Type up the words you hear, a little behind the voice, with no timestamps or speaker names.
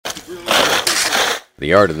The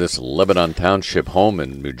yard of this Lebanon Township home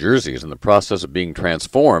in New Jersey is in the process of being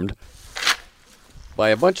transformed by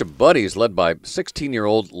a bunch of buddies led by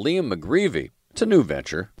 16-year-old Liam McGreevy. It's a new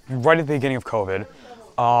venture. Right at the beginning of COVID,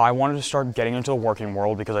 I wanted to start getting into the working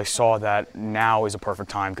world because I saw that now is a perfect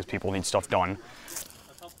time because people need stuff done.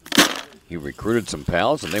 He recruited some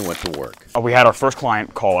pals and they went to work. We had our first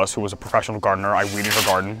client call us who was a professional gardener. I weeded her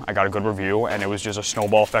garden, I got a good review, and it was just a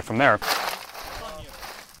snowball effect from there.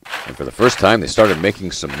 And for the first time, they started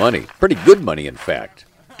making some money. Pretty good money, in fact.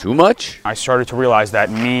 Too much? I started to realize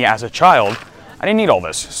that me as a child, I didn't need all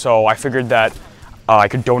this. So I figured that I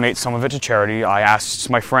could donate some of it to charity. I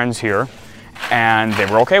asked my friends here, and they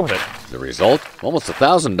were okay with it. The result? Almost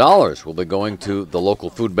 $1,000 will be going to the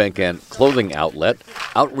local food bank and clothing outlet,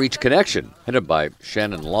 Outreach Connection, headed by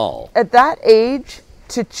Shannon Lal. At that age,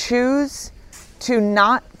 to choose to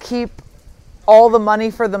not keep all the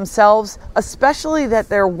money for themselves, especially that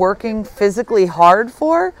they're working physically hard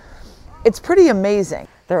for, it's pretty amazing.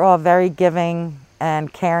 They're all very giving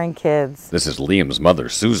and caring kids. This is Liam's mother,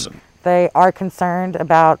 Susan. They are concerned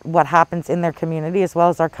about what happens in their community as well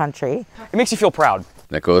as our country. It makes you feel proud.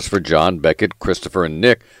 That goes for John, Beckett, Christopher, and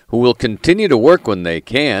Nick, who will continue to work when they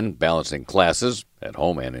can, balancing classes at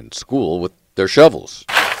home and in school with their shovels.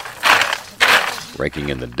 Raking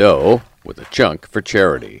in the dough with a chunk for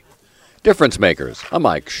charity. Difference Makers. I'm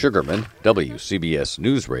Mike Sugarman, WCBS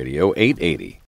News Radio 880.